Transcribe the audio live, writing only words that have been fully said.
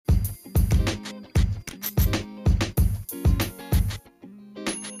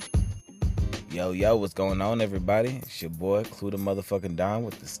Yo, what's going on, everybody? It's your boy, Clue the motherfucking Don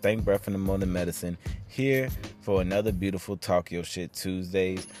with the stank breath in the morning medicine, here for another beautiful Talk Your Shit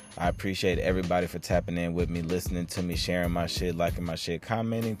Tuesdays. I appreciate everybody for tapping in with me, listening to me, sharing my shit, liking my shit,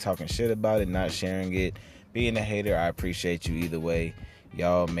 commenting, talking shit about it, not sharing it, being a hater. I appreciate you either way.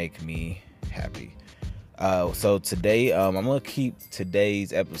 Y'all make me happy. So today, I'm going to keep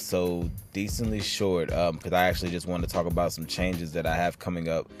today's episode decently short because I actually just want to talk about some changes that I have coming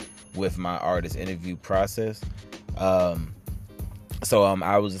up with my artist interview process. So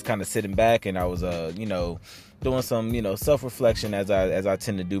I was just kind of sitting back and I was, doing some, self-reflection as I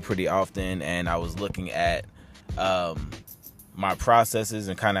tend to do pretty often. And I was looking at my processes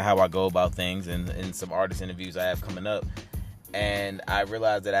and kind of how I go about things and some artist interviews I have coming up. And I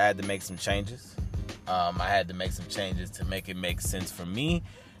realized that I had to make some changes. I had to make some changes to make it make sense for me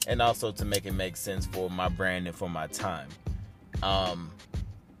and also to make it make sense for my brand and for my time.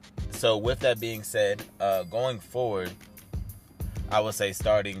 So with that being said, going forward, I would say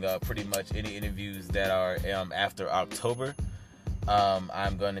starting pretty much any interviews that are after October,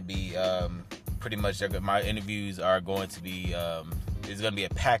 I'm going to be pretty much, my interviews are going to be, it's going to be a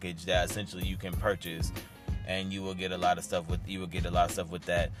package that essentially you can purchase and you will get a lot of stuff with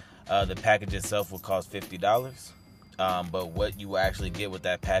that. The package itself will cost $50. But what you will actually get with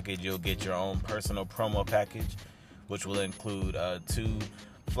that package, you'll get your own personal promo package, which will include 2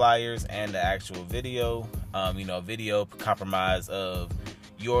 flyers and the actual video, video compromise of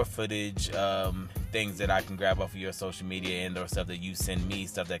your footage, things that I can grab off of your social media and or stuff that you send me,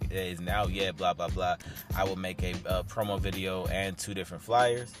 stuff that isn't out yet, blah, blah, blah. I will make a promo video and 2 different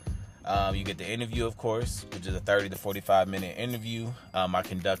flyers. You get the interview, of course, which is a 30 to 45 minute interview. I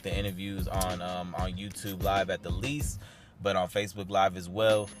conduct the interviews on YouTube Live at the least, but on Facebook Live as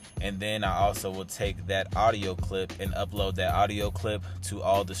well. And then I also will take that audio clip and upload that audio clip to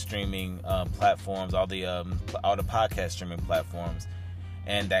all the streaming platforms, all the podcast streaming platforms.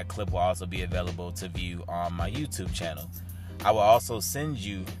 And that clip will also be available to view on my YouTube channel. I will also send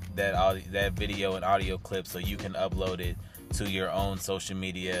you that video and audio clip so you can upload it to your own social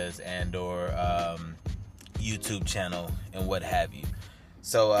medias and or YouTube channel and what have you.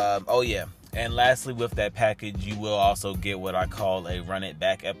 So, and lastly, with that package, you will also get what I call a run it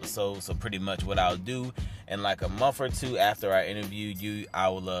back episode. So pretty much what I'll do in like a month or 2 after I interview you,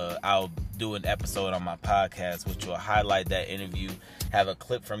 I'll do an episode on my podcast, which will highlight that interview, have a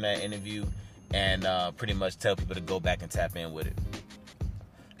clip from that interview, and pretty much tell people to go back and tap in with it.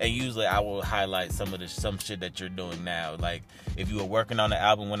 And usually I will highlight some shit that you're doing now. Like if you were working on the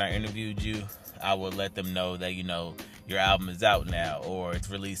album when I interviewed you, I will let them know that, your album is out now or it's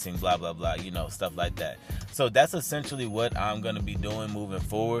releasing, blah, blah, blah, stuff like that. So that's essentially what I'm going to be doing moving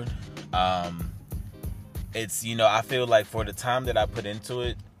forward. It's, I feel like for the time that I put into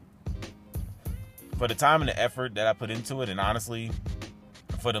it, for the time and the effort that I put into it, and honestly,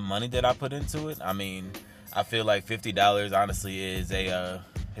 for the money that I put into it, I mean, I feel like $50 honestly is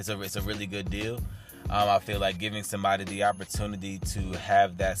it's a really good deal. I feel like giving somebody the opportunity to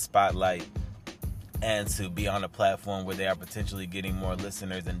have that spotlight and to be on a platform where they are potentially getting more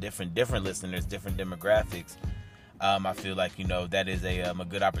listeners and different listeners, different demographics. I feel like, that is a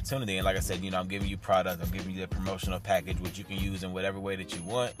good opportunity. And like I said, I'm giving you product, I'm giving you the promotional package, which you can use in whatever way that you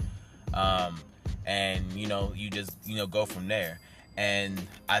want. And, you just, go from there. And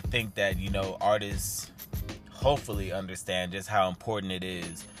I think that, artists hopefully understand just how important it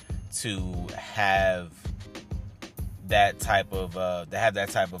is to have that type of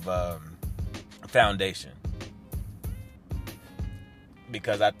foundation,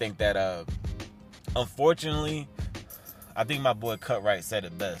 because I think that unfortunately, I think my boy Cutright said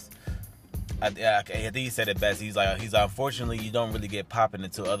it best. I think he said it best. He's unfortunately you don't really get popping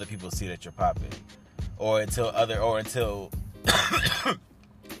until other people see that you're popping, or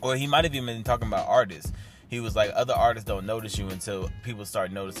or he might have even been talking about artists. He was like, other artists don't notice you until people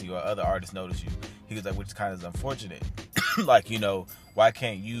start noticing you, or other artists notice you. He was like, which kind of is unfortunate. Like, why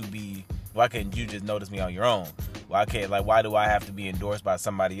can't you just notice me on your own? Why do I have to be endorsed by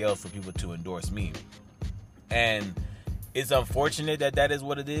somebody else for people to endorse me? And it's unfortunate that is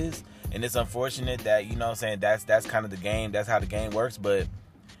what it is. And it's unfortunate that, that's kind of the game. That's how the game works. But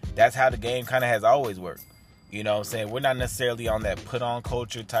that's how the game kind of has always worked. We're not necessarily on that put on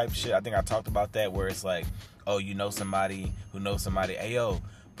culture type shit. I think I talked about that, where it's like, oh, somebody who knows somebody, hey, yo,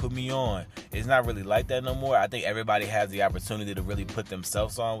 put me on. It's not really like that no more. I think everybody has the opportunity to really put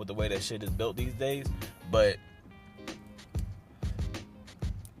themselves on with the way that shit is built these days. But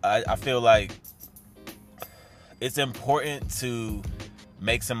I feel like it's important to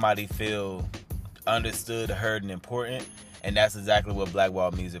make somebody feel understood, heard, and important. And that's exactly what Black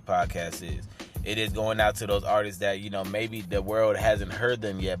Wall Music Podcast is. it is going out to those artists that, maybe the world hasn't heard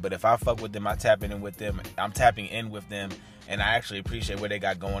them yet, but if I fuck with them, I'm tapping in with them, and I actually appreciate what they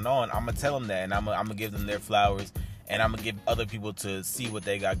got going on, I'm gonna tell them that, and I'm gonna give them their flowers, and I'm gonna give other people to see what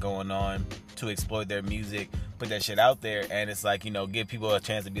they got going on, to exploit their music, put that shit out there, and it's like, give people a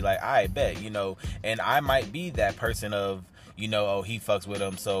chance to be like, I bet, and I might be that person of, oh, he fucks with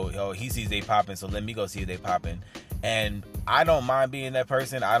them, so he sees they popping, so let me go see if they popping. And I don't mind being that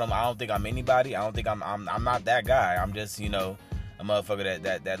person. I don't think I'm anybody. I don't think I'm not that guy. I'm just, a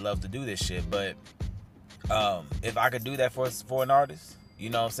motherfucker that loves to do this shit. But if I could do that for an artist,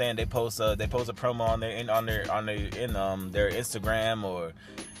 you know what I'm saying? They post a promo on their Instagram or,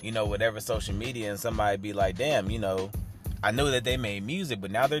 whatever social media, and somebody be like, damn, I know that they made music,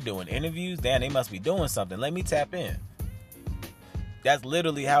 but now they're doing interviews. Damn, they must be doing something. Let me tap in. That's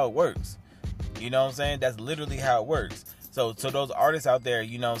literally how it works. You know what I'm saying? That's literally how it works. So those artists out there,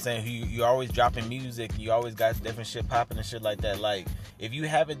 you know what I'm saying, who you always dropping music, you always got different shit popping and shit like that. Like, if you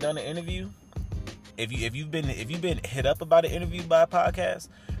haven't done an interview, if you've been hit up about an interview by a podcast,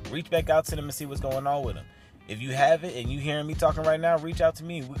 reach back out to them and see what's going on with them. If you haven't and you hearing me talking right now, reach out to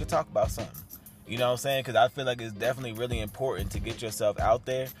me. We could talk about something. You know what I'm saying? Because I feel like it's definitely really important to get yourself out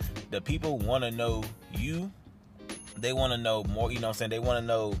there. The people want to know you. They want to know more, you know what I'm saying? They want to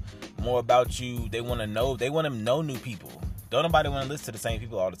know more about you. They want to know new people. Don't nobody want to listen to the same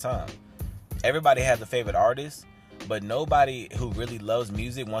people all the time. Everybody has a favorite artist, but nobody who really loves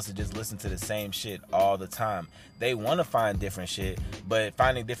music wants to just listen to the same shit all the time. They want to find different shit, but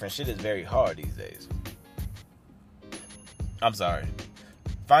finding different shit is very hard these days. I'm sorry.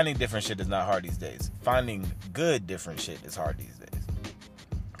 Finding different shit is not hard these days. Finding good different shit is hard these days.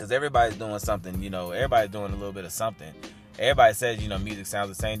 Because everybody's doing something, everybody's doing a little bit of something. Everybody says, music sounds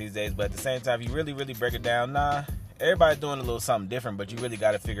the same these days, but at the same time, if you really, really break it down, everybody's doing a little something different, but you really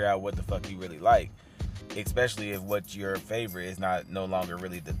got to figure out what the fuck you really like, especially if what your favorite is no longer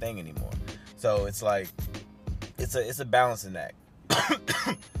really the thing anymore. So it's like, it's a balancing act.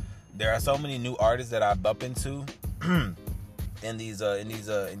 There are so many new artists that I bump into in these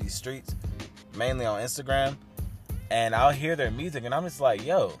streets, mainly on Instagram. And I'll hear their music, and I'm just like,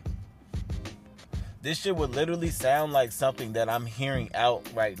 yo, this shit would literally sound like something that I'm hearing out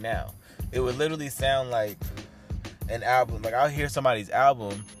right now. It would literally sound like an album. Like, I'll hear somebody's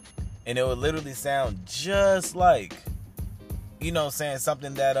album, and it would literally sound just like,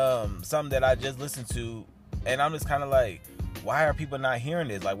 something that I just listened to. And I'm just kind of like, why are people not hearing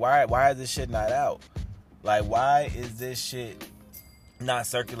this? Like, why is this shit not out? Like, why is this shit not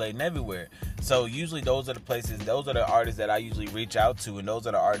circulating everywhere? So usually those are the artists that I usually reach out to, and those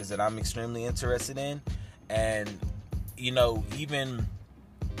are the artists that I'm extremely interested in. And even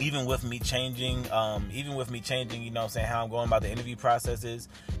with me changing, how I'm going about the interview processes,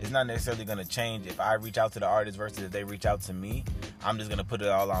 it's not necessarily going to change if I reach out to the artist versus if they reach out to me. I'm just going to put it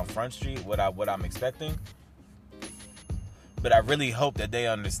all on Front Street, what I'm expecting. But I really hope that they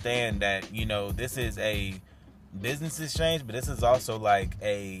understand that, this is a business exchange, but this is also I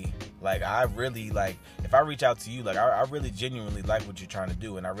really if I reach out to you, I really genuinely like what you're trying to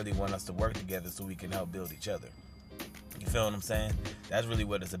do, and I really want us to work together so we can help build each other. You feel what I'm saying? That's really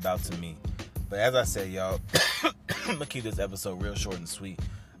what it's about to me. But as I said, y'all, I'm gonna keep this episode real short and sweet.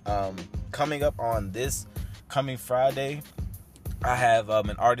 Coming up on this coming Friday, I have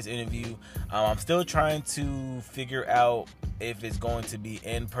an artist interview. I'm still trying to figure out if it's going to be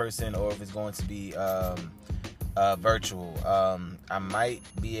in person or if it's going to be virtual. I might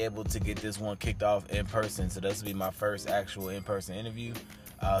be able to get this one kicked off in person, so this will be my first actual in-person interview,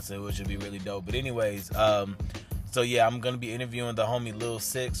 so it should be really dope. But anyways, so yeah, I'm gonna be interviewing the homie Lil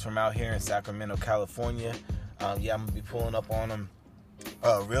Six from out here in Sacramento, California. I'm gonna be pulling up on him.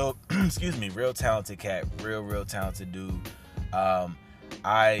 Real talented cat, real talented dude. I've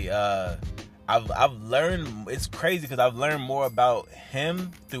learned, it's crazy because I've learned more about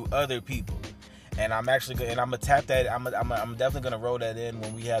him through other people. And I'm actually, and I'm gonna tap that. I'm definitely gonna roll that in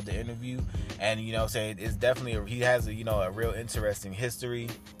when we have the interview. And it's definitely he has a real interesting history.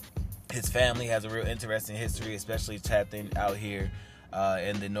 His family has a real interesting history, especially tapped in out here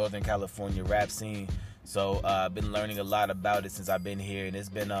in the Northern California rap scene. So I've been learning a lot about it since I've been here, and it's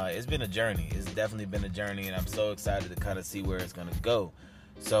been a journey. It's definitely been a journey, and I'm so excited to kind of see where it's gonna go.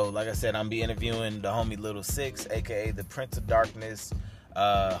 So like I said, I'm be interviewing the homie Lil Six, aka the Prince of Darkness,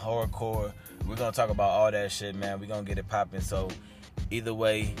 horrorcore. We're gonna talk about all that shit, man. We're gonna get it popping. So either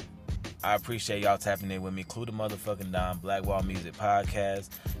way, I appreciate y'all tapping in with me. Clue the motherfucking Dom, Black Wall Music Podcast.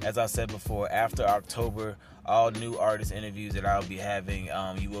 As I said before, after October, all new artist interviews that I'll be having.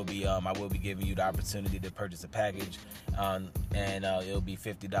 I will be giving you the opportunity to purchase a package, and it'll be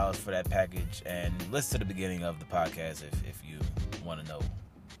 $50 for that package. And listen to the beginning of the podcast if you want to know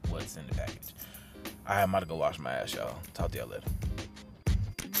what's in the package. I'm about to go wash my ass, y'all. Talk to y'all later.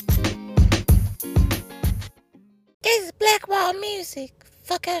 This is Blackwall Music.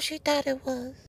 Fuck how she thought it was.